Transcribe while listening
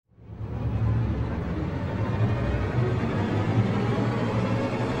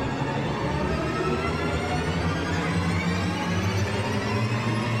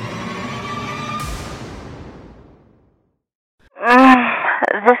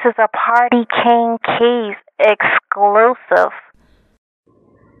This is a Party King Keys exclusive.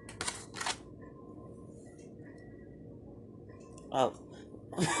 Oh.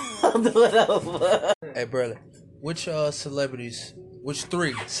 I'll do it over. Hey, brother, which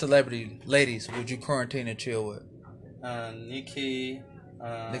three celebrity ladies would you quarantine and chill with? Nicki,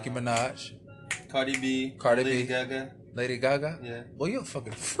 Nicki Minaj, Cardi B, Lady Gaga. Lady Gaga? Yeah. Boy, you're a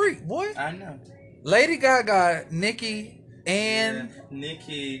fucking freak, boy. I know. Lady Gaga, Nicki, and... Yeah.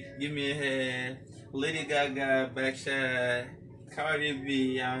 Nicki, Give Me a Head. Lady Gaga, Backshot. Cardi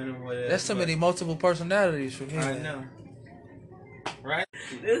B, I don't know what else. That's so many multiple personalities for me. I know. Right?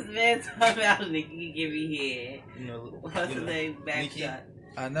 This man talking about Nicki Give Me Head. What's her name? Backshot.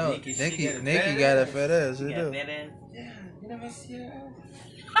 I know. Nicki got a fat ass. She She got do. fat ass. Yeah. You never see her.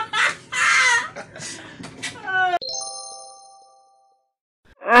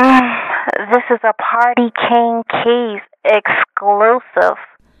 This is a Party King Keys exclusive.